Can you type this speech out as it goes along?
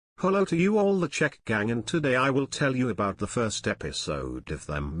Hello to you all, the Czech gang, and today I will tell you about the first episode of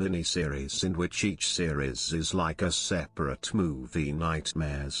the mini-series, in which each series is like a separate movie,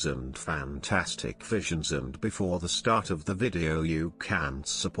 nightmares and fantastic visions. And before the start of the video, you can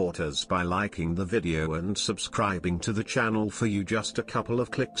support us by liking the video and subscribing to the channel. For you just a couple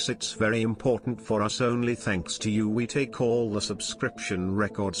of clicks, it's very important for us. Only thanks to you we take all the subscription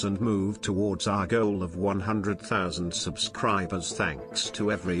records and move towards our goal of 100,000 subscribers. Thanks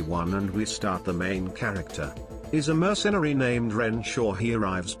to everyone. And we start. The main character is a mercenary named Renshaw. He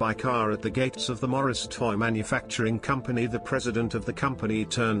arrives by car at the gates of the Morris toy manufacturing company. The president of the company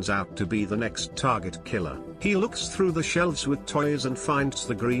turns out to be the next target killer. He looks through the shelves with toys and finds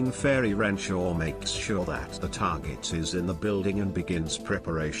the green fairy. Renshaw makes sure that the target is in the building and begins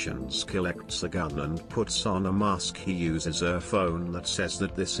preparations. Collects a gun and puts on a mask. He uses a phone that says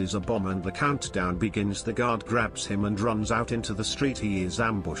that this is a bomb, and the countdown begins. The guard grabs him and runs out into the street. He is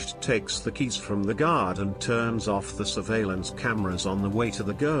ambushed, takes the keys from the guard and turns off the surveillance cameras. On the way to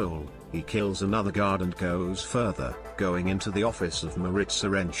the goal, he kills another guard and goes further. Going into the office of Maritza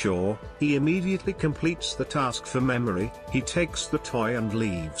Renshaw, he immediately completes the task. For memory, he takes the toy and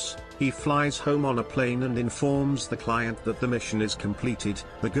leaves. He flies home on a plane and informs the client that the mission is completed.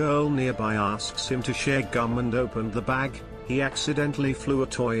 The girl nearby asks him to share gum and open the bag. He accidentally flew a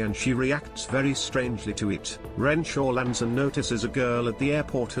toy and she reacts very strangely to it. Renshaw lands and notices a girl at the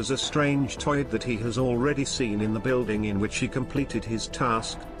airport has a strange toy that he has already seen in the building in which he completed his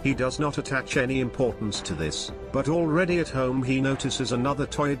task. He does not attach any importance to this, but already at home he notices another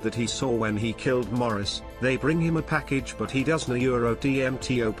toy that he saw when he killed Morris. They bring him a package, but he doesn't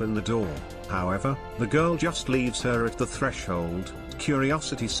DMT open the door. However, the girl just leaves her at the threshold.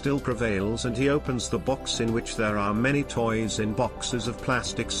 Curiosity still prevails and he opens the box, in which there are many toys in boxes of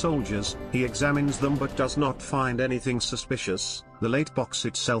plastic soldiers. He examines them but does not find anything suspicious. The late box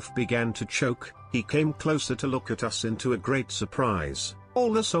itself began to choke. He came closer to look at us, into a great surprise.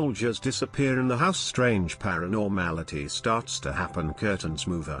 All the soldiers disappear in the house. Strange paranormality starts to happen. Curtains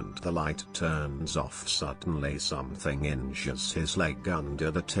move and the light turns off. Suddenly something injures his leg under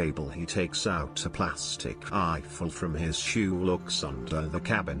the table. He takes out a plastic rifle from his shoe, looks under the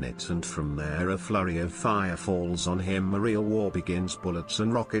cabinet, and from there a flurry of fire falls on him. A real war begins. Bullets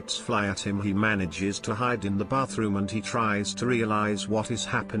and rockets fly at him. He manages to hide in the bathroom and he tries to realize what is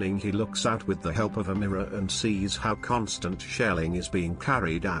happening. He looks out with the help of a mirror and sees how constant shelling is being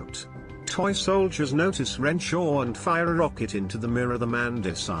carried out. Toy soldiers notice Renshaw and fire a rocket into the mirror. The man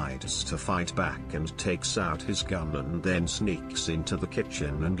decides to fight back and takes out his gun and then sneaks into the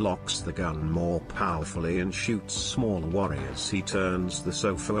kitchen and locks the gun more powerfully and shoots small warriors. He turns the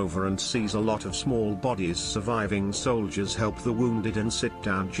sofa over and sees a lot of small bodies. Surviving soldiers help the wounded and sit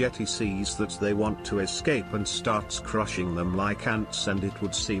down. Jetty sees that they want to escape and starts crushing them like ants, and it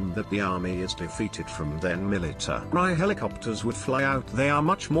would seem that the army is defeated. From then, military helicopters would fly out. They are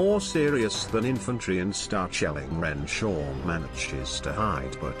much more serious than infantry and start shelling. Renshaw manages to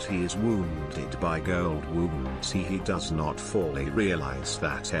hide, but he is wounded by gold wounds. He does not fully realize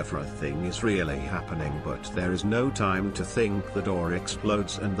that everything is really happening, but there is no time to think. The door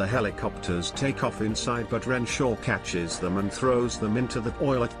explodes and the helicopters take off inside, but Renshaw catches them and throws them into the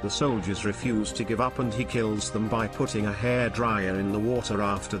toilet. The soldiers refuse to give up and he kills them by putting a hairdryer in the water.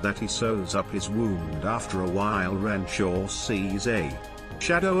 After that he sews up his wound. After a while Renshaw sees a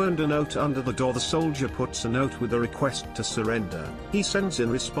shadow and a note under the door. The soldier puts a note with a request to surrender. He sends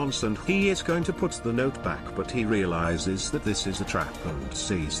in response and he is going to put the note back, but he realizes that this is a trap and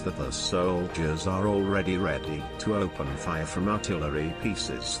sees that the soldiers are already ready to open fire from artillery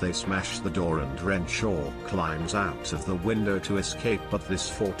pieces. They smash the door and Renshaw climbs out of the window to escape, but this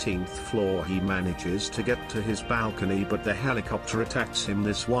 14th floor he manages to get to his balcony, but the helicopter attacks him.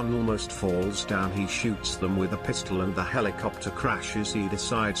 This one almost falls down. He shoots them with a pistol and the helicopter crashes. He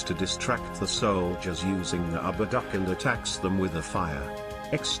decides to distract the soldiers using the rubber duck and attacks them with a fire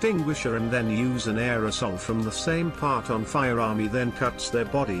extinguisher and then use an aerosol from the same part on fire. Army then cuts their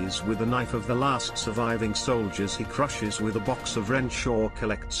bodies with a knife of the last surviving soldiers. He crushes with a box of Renshaw,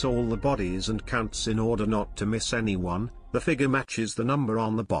 collects all the bodies and counts in order not to miss anyone. The figure matches the number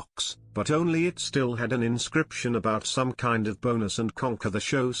on the box, but only it still had an inscription about some kind of bonus and conquer. The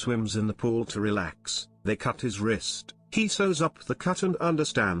show swims in the pool to relax. They cut his wrist. He sews up the cut and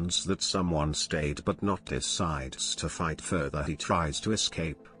understands that someone stayed but not decides to fight further. He tries to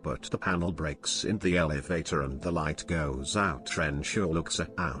escape, but the panel breaks in the elevator and the light goes out. Renshaw looks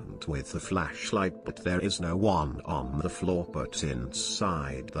around with the flashlight, but there is no one on the floor. But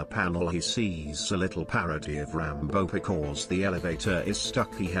inside the panel he sees a little parody of Rambo. Because the elevator is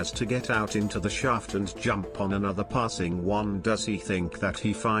stuck, he has to get out into the shaft and jump on another passing one. Does he think that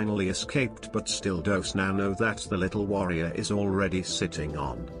he finally escaped, but still does now know that the little warrior is already sitting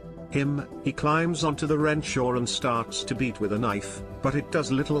on him? He climbs onto the Renshaw and starts to beat with a knife, but it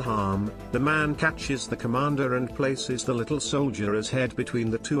does little harm. The man catches the commander and places the little soldier's head between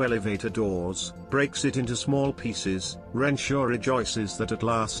the two elevator doors, breaks it into small pieces. Renshaw rejoices that at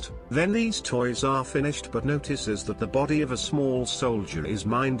last, then these toys are finished, but notices that the body of a small soldier is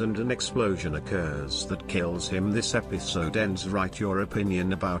mined and an explosion occurs that kills him. This episode ends. Write your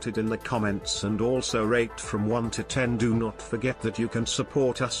opinion about it in the comments and also rate from 1 to 10. Do not forget that you can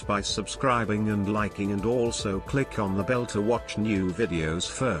support us by subscribing and liking, and also click on the bell to watch new videos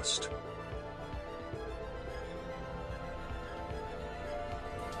first.